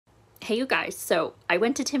Hey you guys, so I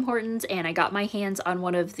went to Tim Hortons and I got my hands on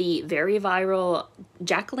one of the very viral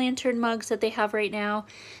jack-o'-lantern mugs that they have right now.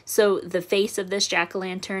 So the face of this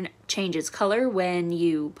jack-o'-lantern changes color when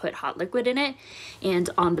you put hot liquid in it. And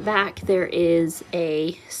on the back there is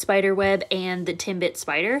a spider web and the Timbit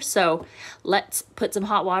spider. So let's put some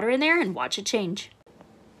hot water in there and watch it change.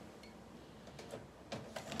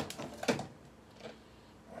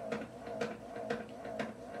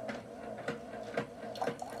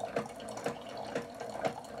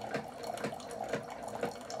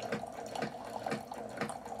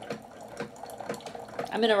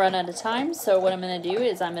 I'm gonna run out of time, so what I'm gonna do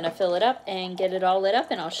is I'm gonna fill it up and get it all lit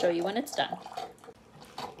up, and I'll show you when it's done.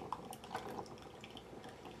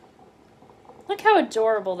 Look how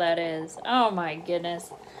adorable that is. Oh my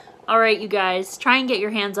goodness. All right, you guys, try and get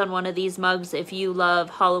your hands on one of these mugs if you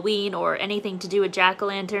love Halloween or anything to do with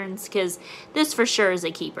jack-o'-lanterns, because this for sure is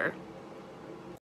a keeper.